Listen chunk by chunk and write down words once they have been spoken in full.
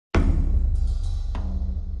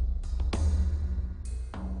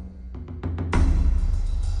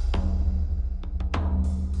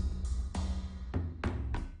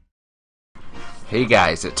Hey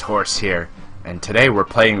guys, it's Horse here, and today we're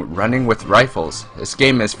playing Running with Rifles. This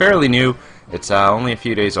game is fairly new. It's only a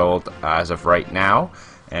few days old as of right now,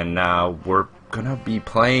 and we're gonna be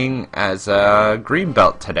playing as a green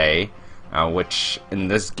belt today, which in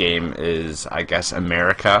this game is, I guess,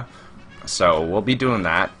 America. So we'll be doing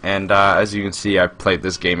that, and as you can see, I've played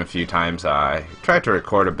this game a few times. I tried to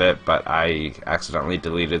record a bit, but I accidentally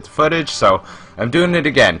deleted the footage, so I'm doing it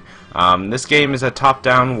again. This game is a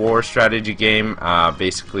top-down war strategy game.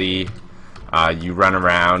 Basically, you run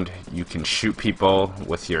around, you can shoot people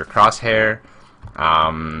with your crosshair.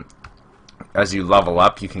 As you level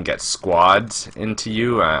up, you can get squads into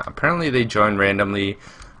you. Apparently they join randomly.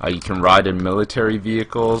 You can ride in military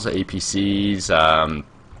vehicles, APCs,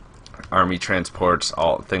 army transports,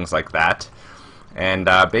 all things like that. And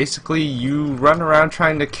basically you run around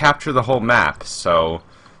trying to capture the whole map. So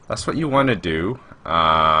that's what you want to do.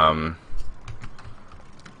 And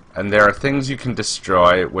there are things you can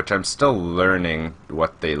destroy, which I'm still learning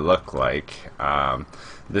what they look like.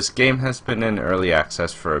 This game has been in early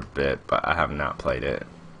access for a bit, but I have not played it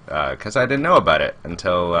because I didn't know about it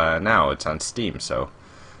until now. It's on Steam, so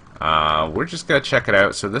we're just gonna check it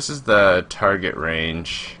out. So this is the target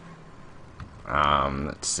range.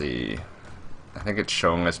 Let's see. I think it's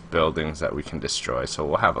showing us buildings that we can destroy, so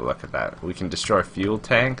we'll have a look at that. We can destroy fuel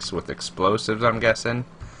tanks with explosives, I'm guessing.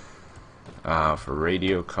 For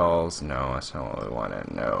radio calls, no, that's not what we want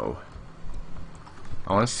to know.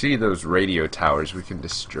 I want to see those radio towers we can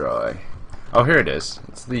destroy. Oh, here it is.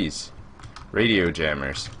 It's these. Radio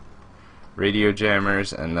jammers. Radio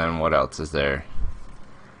jammers, and then what else is there?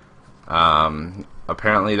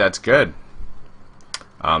 Apparently that's good.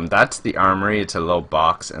 That's the armory. It's a little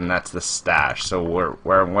box, and that's the stash. So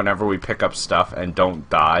whenever we pick up stuff and don't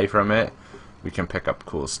die from it, we can pick up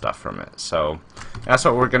cool stuff from it. So that's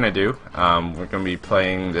what we're gonna do. We're gonna be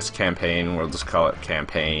playing this campaign. We'll just call it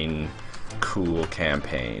campaign, cool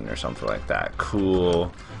campaign, or something like that.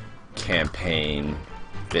 Cool campaign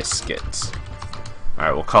biscuits.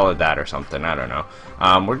 Alright, we'll call it that or something. I don't know.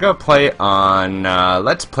 We're gonna play on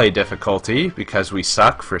Let's Play difficulty because we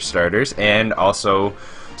suck for starters, and also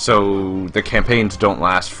so the campaigns don't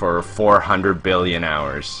last for 400 billion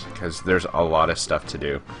hours because there's a lot of stuff to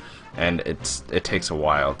do, and it takes a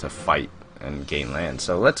while to fight and gain land.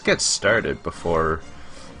 So let's get started before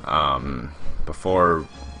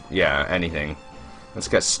anything. Let's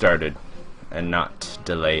get started and not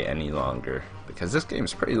delay any longer, because this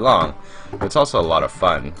game's pretty long, but it's also a lot of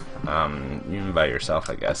fun, even by yourself,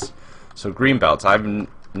 I guess. So green belts. I've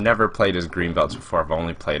never played as green belts before. I've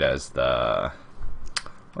only played as the,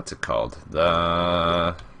 what's it called?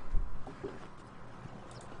 Oh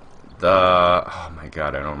my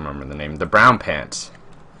god, I don't remember the name. The brown pants.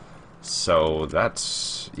 So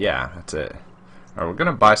that's, yeah, that's it. Alright, we're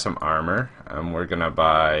gonna buy some armor, and we're gonna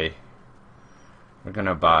buy a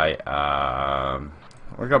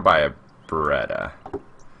Beretta. I'm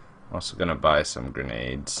also gonna buy some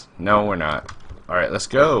grenades. No, we're not. Alright, let's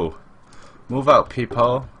go. Move out,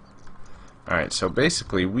 people. Alright, so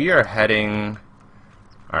basically we are heading...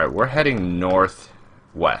 Alright, we're heading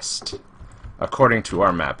northwest. According to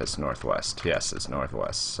our map, it's northwest. Yes, it's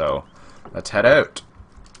northwest. So, let's head out.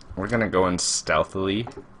 We're gonna go in stealthily.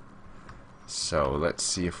 So, let's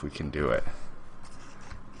see if we can do it.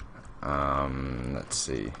 Let's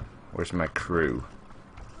see. Where's my crew?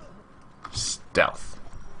 Stealth.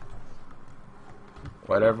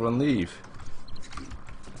 Why'd everyone leave?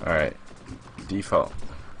 Alright. Default.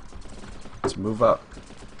 Let's move up.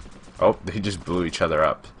 Oh, they just blew each other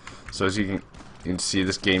up. So as you can see,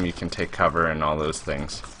 this game you can take cover and all those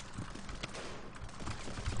things.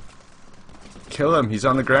 Kill him, he's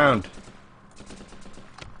on the ground.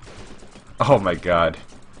 Oh my god.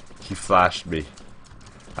 He flashed me.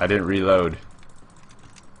 I didn't reload.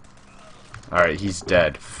 Alright, he's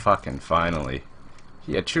dead. Fucking finally.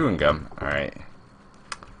 He had chewing gum. Alright.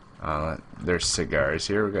 There's cigars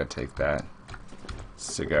here. We're gonna take that.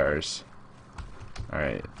 Cigars.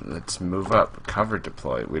 Alright, let's move up. Cover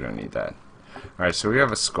deploy. We don't need that. Alright, so we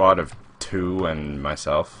have a squad of 2 and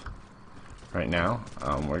myself right now.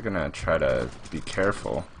 We're gonna try to be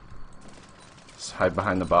careful. Let's hide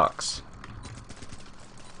behind the box.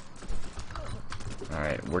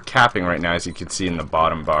 Alright, we're capping right now, as you can see in the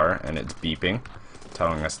bottom bar, and it's beeping,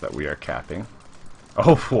 telling us that we are capping.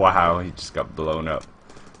 Oh, wow, he just got blown up.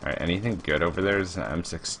 Alright, anything good over there is an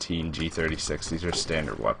M16, G36. These are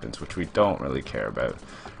standard weapons, which we don't really care about.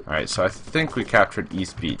 Alright, so I think we captured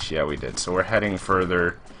East Beach. Yeah, we did. So we're heading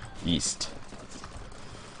further east.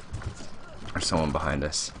 There's someone behind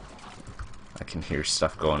us. I can hear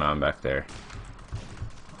stuff going on back there.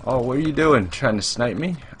 Oh, what are you doing? Trying to snipe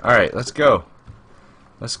me? Alright, let's go.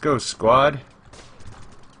 Let's go, squad.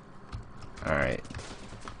 Alright.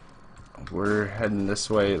 We're heading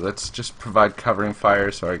this way. Let's just provide covering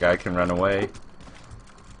fire so our guy can run away.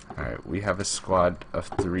 Alright, we have a squad of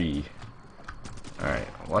 3.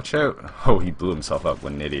 Alright, watch out. Oh, he blew himself up.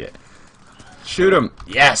 What an idiot. Shoot him!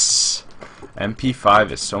 Yes!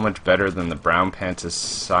 MP5 is so much better than the Brown Pants'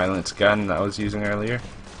 silence gun that I was using earlier.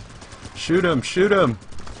 Shoot him! Shoot him!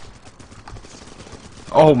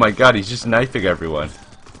 Oh my god, he's just knifing everyone.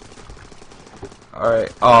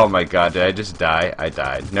 Alright. Oh my god, did I just die? I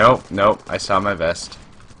died. Nope, nope. I saw my vest.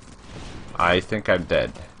 I think I'm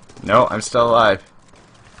dead. No, I'm still alive.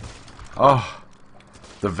 Oh,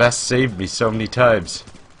 the vest saved me so many times.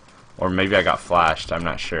 Or maybe I got flashed, I'm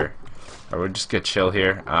not sure. Alright, we'll just get chill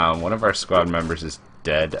here. One of our squad members is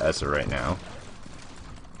dead as of right now.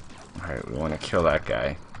 Alright, we want to kill that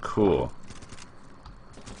guy. Cool.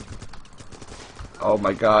 Oh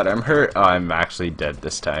my god, I'm hurt. Oh, I'm actually dead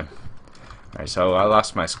this time. Alright, so I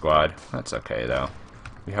lost my squad. That's okay, though.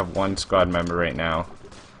 We have 1 squad member right now.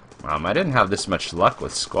 I didn't have this much luck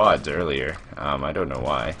with squads earlier. I don't know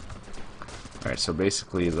why. Alright, so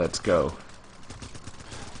basically, let's go.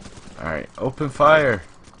 Alright, open fire!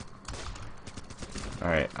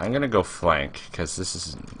 Alright, I'm gonna go flank, because this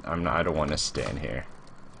is... I don't want to stand here.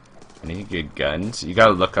 I need good guns. You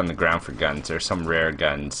gotta look on the ground for guns. There's some rare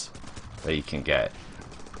guns that you can get.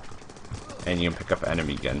 And you can pick up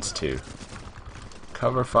enemy guns, too.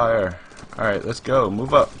 Cover fire. Alright, let's go.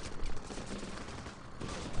 Move up.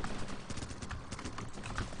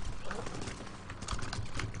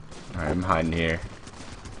 Alright, I'm hiding here.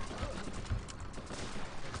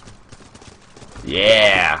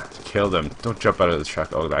 Yeah! Killed him. Don't jump out of the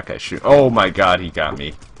truck. Oh, that guy's shooting. Oh my god, he got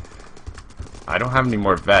me. I don't have any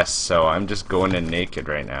more vests, so I'm just going in naked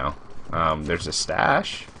right now. There's a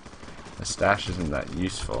stash. The stash isn't that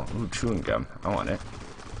useful. Ooh, chewing gum. I want it.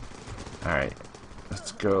 Alright.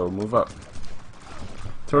 Let's go. Move up.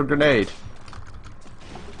 Throw a grenade.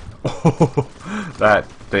 Oh, that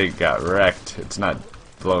thing got wrecked. It's not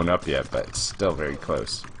blown up yet, but it's still very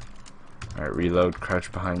close. Alright, reload. Crouch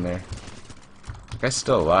behind there. The guy's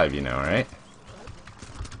still alive, you know, right?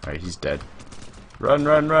 Alright, he's dead. Run,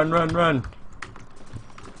 run, run, run, run!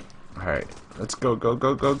 Alright, let's go, go,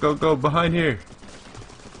 go, go, go, go! Behind here!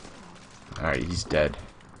 Alright, he's dead.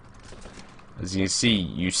 As you can see,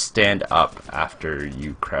 you stand up after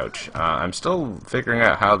you crouch. I'm still figuring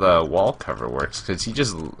out how the wall cover works, because he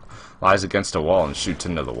just lies against a wall and shoots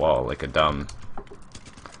into the wall like a dumb.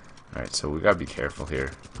 Alright, so we gotta be careful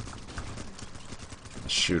here.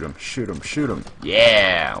 Shoot him, shoot him, shoot him.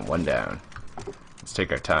 Yeah! 1 down. Let's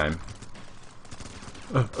take our time.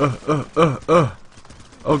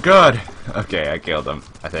 Oh god! Okay, I killed him,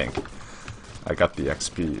 I think. I got the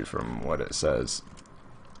XP from what it says.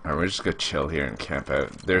 Alright, we're just gonna chill here and camp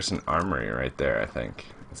out. There's an armory right there, I think.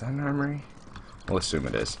 Is that an armory? We'll assume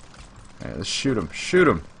it is. Alright, let's shoot him. Shoot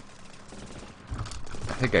him!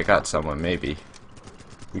 I think I got someone, maybe.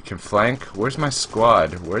 We can flank. Where's my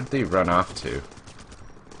squad? Where'd they run off to?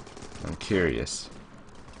 I'm curious.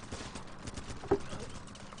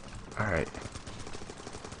 Alright.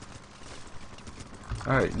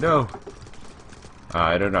 Alright, no!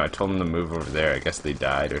 I don't know, I told them to move over there. I guess they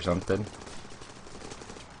died or something.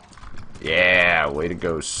 Yeah, way to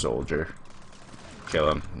go, soldier. Kill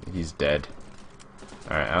him. He's dead.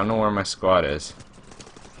 Alright, I don't know where my squad is.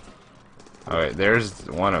 Alright, there's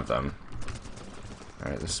one of them.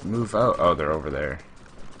 Alright, let's move out. Oh, they're over there.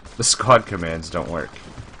 The squad commands don't work.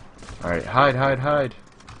 Alright, hide, hide, hide.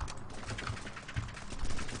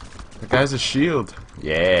 The guy's a shield.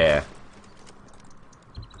 Yeah.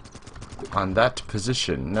 On that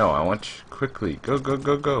position. No, I want you quickly. Go, go,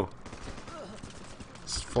 go, go.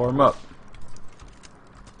 Let's form up.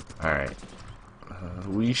 Alright.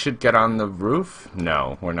 We should get on the roof?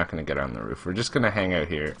 No, we're not going to get on the roof. We're just going to hang out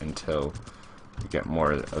here until we get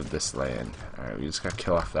more of this land. Alright, we just got to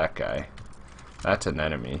kill off that guy. That's an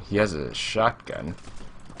enemy. He has a shotgun.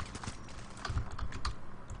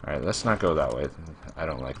 Alright, let's not go that way. I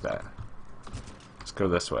don't like that. Let's go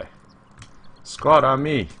this way. Squad on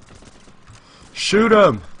me! Shoot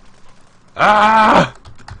him! Ah!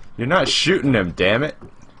 You're not shooting him, damn it!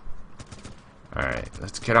 Alright,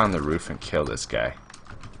 let's get on the roof and kill this guy.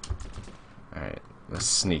 Alright, let's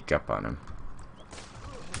sneak up on him.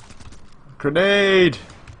 Grenade!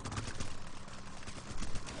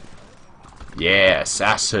 Yeah,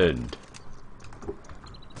 assassin!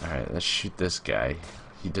 Alright, let's shoot this guy.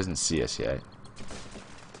 He doesn't see us yet.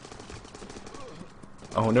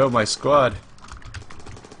 Oh no, my squad!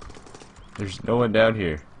 There's no one down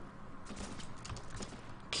here.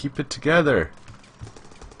 Keep it together!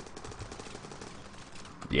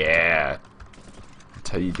 Yeah. That's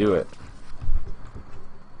how you do it.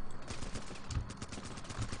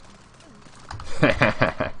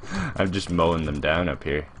 I'm just mowing them down up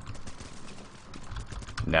here.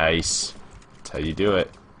 Nice. That's how you do it.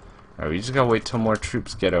 Alright, we just gotta wait till more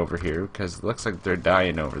troops get over here, because it looks like they're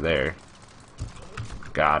dying over there.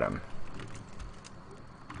 Got him.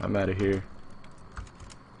 I'm out of here.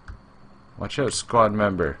 Watch out, squad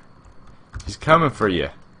member. He's coming for you.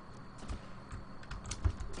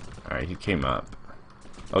 Alright, he came up.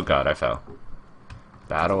 Oh god, I fell.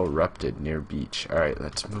 Battle erupted near beach. Alright,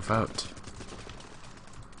 let's move out.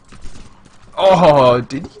 Oh,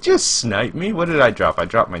 did he just snipe me? What did I drop? I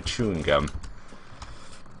dropped my chewing gum.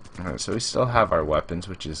 Alright, so we still have our weapons,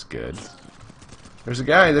 which is good. There's a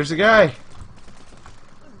guy! There's a guy!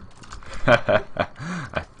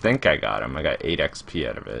 I think I got him. I got 8 XP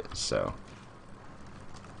out of it, so...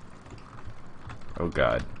 Oh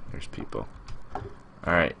god, there's people.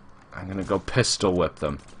 Alright, I'm gonna go pistol whip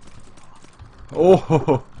them.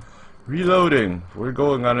 Oh! Reloading! We're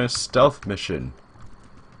going on a stealth mission.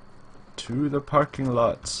 To the parking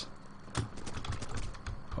lots.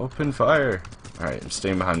 Open fire! Alright, I'm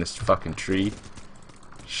staying behind this fucking tree.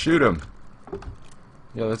 Shoot him!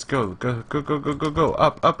 Yeah, let's go. Go, go, go, go, go, go.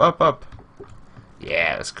 Up, up, up, up.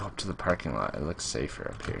 Yeah, let's go up to the parking lot. It looks safer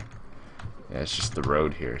up here. Yeah, it's just the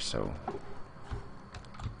road here, so...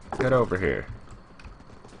 Get over here.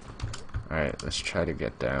 Alright, let's try to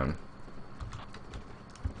get down.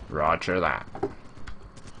 Roger that.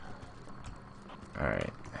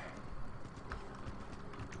 Alright.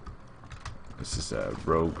 This is a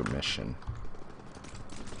rogue mission.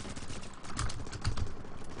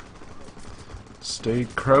 Stay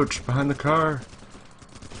crouched behind the car.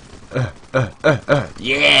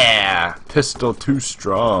 Yeah! Pistol too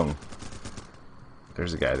strong.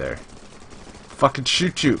 There's a guy there. Fucking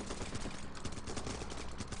shoot you.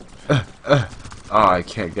 Oh, I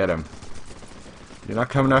can't get him. You're not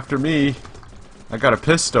coming after me. I got a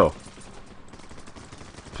pistol.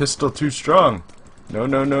 Pistol too strong. No,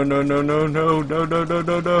 no, no, no, no, no, no, no, no, no,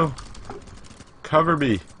 no, no. Cover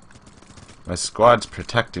me. My squad's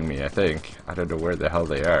protecting me, I think. I don't know where the hell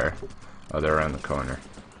they are. Oh, they're around the corner.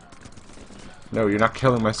 No, you're not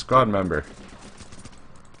killing my squad member.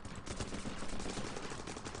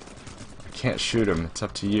 I can't shoot him. It's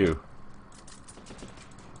up to you.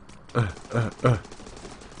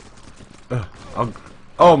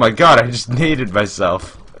 Oh my god, I just naded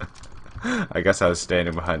myself. I guess I was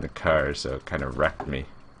standing behind the car, so it kind of wrecked me.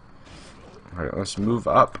 Alright, let's move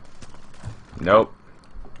up. Nope.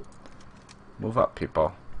 Move up,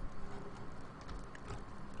 people.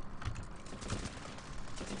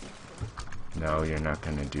 No, you're not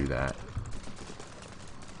gonna do that.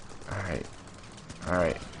 Alright.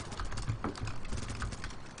 Alright.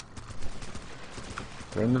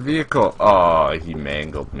 They're in the vehicle. Oh, he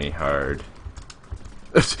mangled me hard.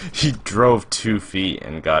 He drove 2 feet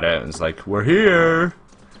and got out and was like, we're here!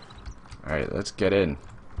 Alright, let's get in.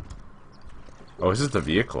 Oh, this is the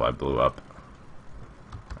vehicle I blew up.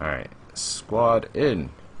 Alright, squad in.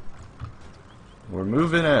 We're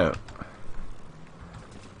moving out.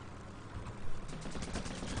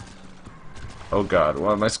 Oh god,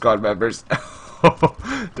 one of my squad members.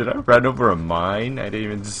 Did I run over a mine? I didn't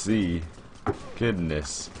even see.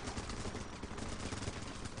 Goodness.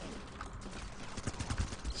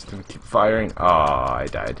 Just gonna keep firing. Oh, I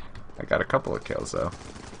died. I got a couple of kills though.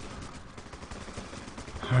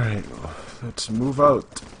 Alright, let's move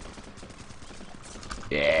out.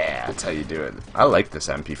 Yeah, that's how you do it. I like this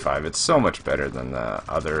MP5. It's so much better than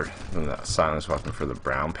the silence weapon for the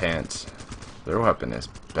brown pants. Their weapon is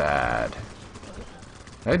bad.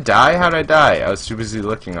 Did I die? How'd I die? I was too busy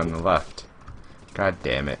looking on the left. God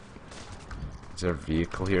damn it. Is there a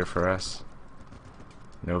vehicle here for us?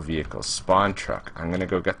 No vehicle. Spawn truck. I'm gonna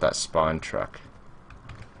go get that spawn truck.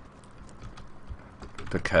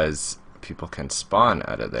 Because people can spawn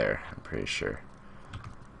out of there, I'm pretty sure.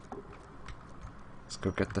 Let's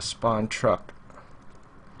go get the spawn truck.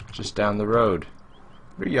 Just down the road.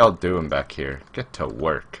 What are y'all doing back here? Get to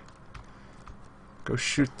work. Go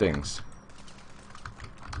shoot things.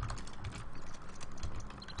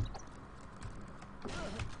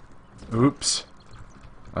 Oops.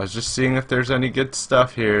 I was just seeing if there's any good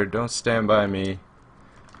stuff here. Don't stand by me.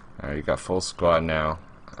 Alright, you got full squad now.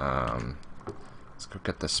 Let's go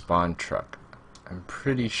get the spawn truck. I'm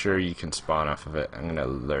pretty sure you can spawn off of it. I'm gonna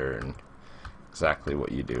learn exactly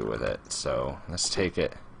what you do with it. So, let's take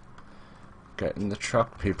it. Get in the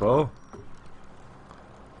truck, people.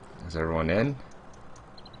 Is everyone in?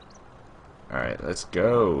 Alright, let's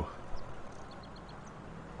go.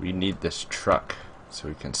 We need this truck so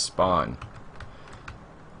we can spawn.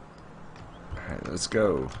 Alright, let's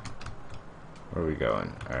go. Where are we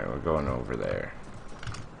going? Alright, we're going over there.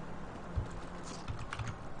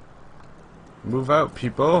 Move out,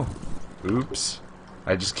 people! Oops.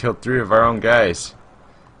 I just killed 3 of our own guys.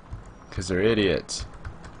 Because they're idiots.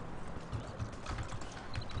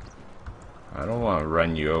 I don't want to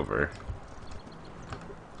run you over.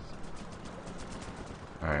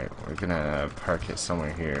 Alright, we're gonna park it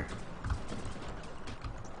somewhere here.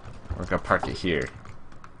 We're gonna park it here.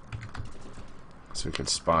 So we can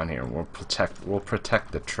spawn here. We'll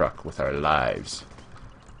protect the truck with our lives.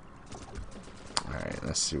 Alright,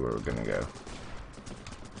 let's see where we're gonna go.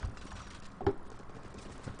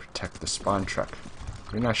 Protect the spawn truck.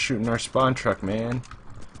 You're not shooting our spawn truck, man.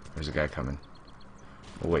 There's a guy coming.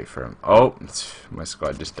 We'll wait for him. Oh, my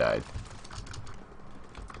squad just died.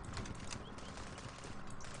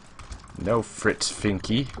 No Fritz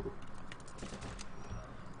Finky.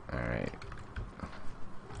 Alright.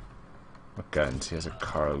 What guns? He has a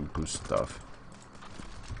Carl Gustav.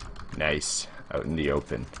 Nice. Out in the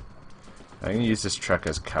open. I'm going to use this truck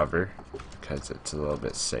as cover because it's a little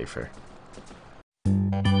bit safer.